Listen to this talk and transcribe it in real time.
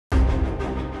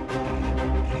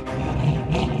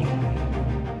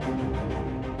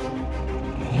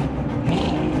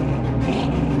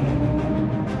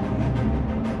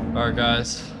are,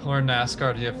 guys? We're in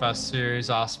NASCAR DFS series,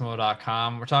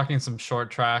 Awesemo.com. We're talking some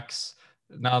short tracks.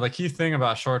 Now, the key thing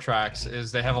about short tracks is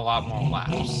they have a lot more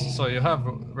laps. So you have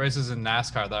races in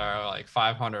NASCAR that are like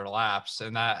 500 laps,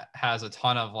 and that has a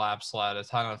ton of laps led, a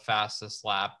ton of fastest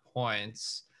lap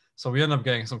points. So we end up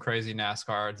getting some crazy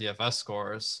NASCAR DFS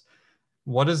scores.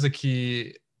 What is the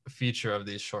key feature of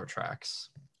these short tracks?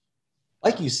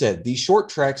 Like you said, these short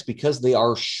tracks, because they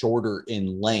are shorter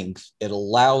in length, it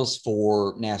allows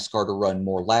for NASCAR to run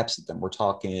more laps at them. We're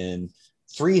talking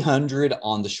 300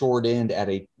 on the short end at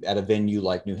a venue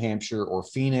like New Hampshire or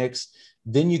Phoenix.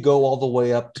 Then you go all the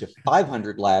way up to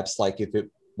 500 laps, like if it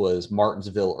was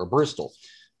Martinsville or Bristol.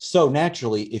 So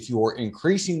naturally, if you're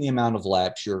increasing the amount of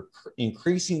laps, you're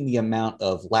increasing the amount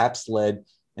of laps led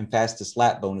and fastest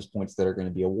lap bonus points that are going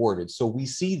to be awarded. So we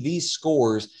see these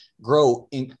scores grow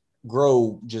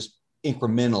just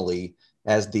incrementally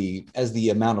as the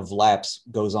amount of laps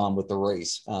goes on with the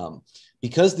race.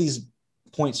 Because these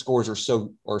point scores are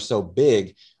so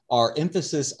big, our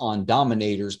emphasis on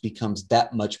dominators becomes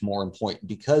that much more important,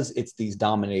 because it's these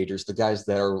dominators, the guys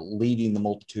that are leading the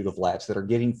multitude of laps, that are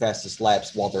getting fastest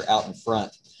laps while they're out in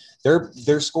front.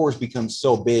 Their scores become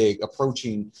so big,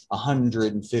 approaching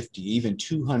 150, even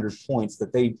 200 points,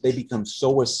 that they become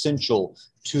so essential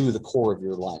to the core of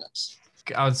your lineups.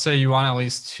 I would say you want at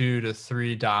least 2 to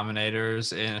 3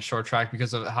 dominators in a short track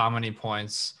because of how many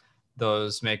points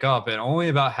those make up. And only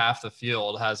about half the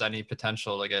field has any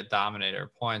potential to get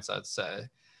dominator points, I'd say.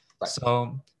 Right.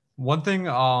 So one thing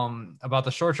about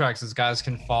the short tracks is guys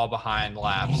can fall behind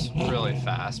laps really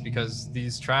fast, because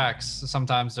these tracks,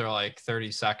 sometimes they're like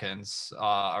 30 seconds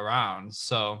around.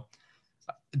 So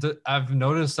I've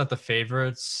noticed that the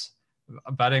favorites,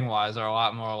 betting wise, are a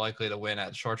lot more likely to win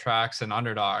at short tracks, and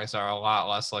underdogs are a lot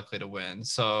less likely to win.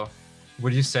 So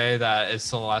would you say that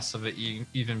it's less of an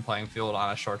even playing field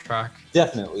on a short track?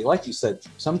 Definitely. Like you said,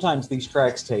 sometimes these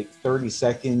tracks take 30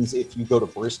 seconds. If you go to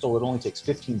Bristol, it only takes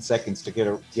 15 seconds to get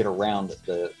around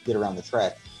the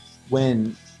track.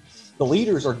 When the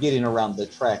leaders are getting around the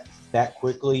track that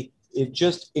quickly, it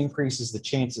just increases the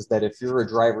chances that if you're a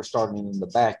driver starting in the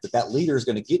back, that leader is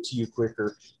going to get to you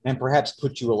quicker and perhaps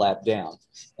put you a lap down.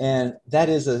 And that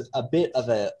is a bit of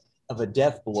a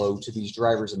death blow to these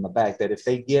drivers in the back, that if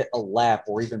they get a lap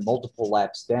or even multiple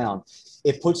laps down,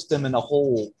 it puts them in a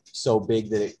hole so big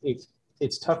that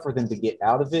it's tough for them to get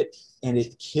out of it, and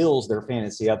it kills their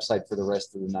fantasy upside for the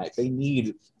rest of the night. They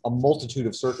need a multitude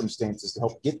of circumstances to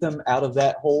help get them out of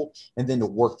that hole and then to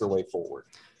work their way forward.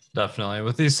 Definitely.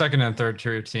 With these second and third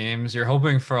tier teams, you're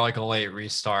hoping for like a late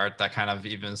restart that kind of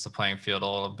evens the playing field a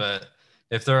little bit.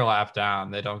 If they're a lap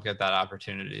down, they don't get that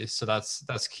opportunity. So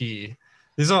that's key.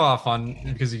 These are a lot of fun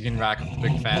because you can rack up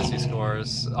big fantasy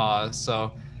scores.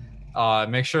 So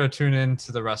make sure to tune in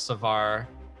to the rest of our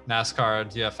NASCAR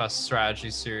DFS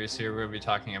strategy series here. We're going to be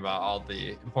talking about all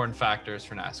the important factors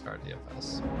for NASCAR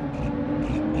DFS.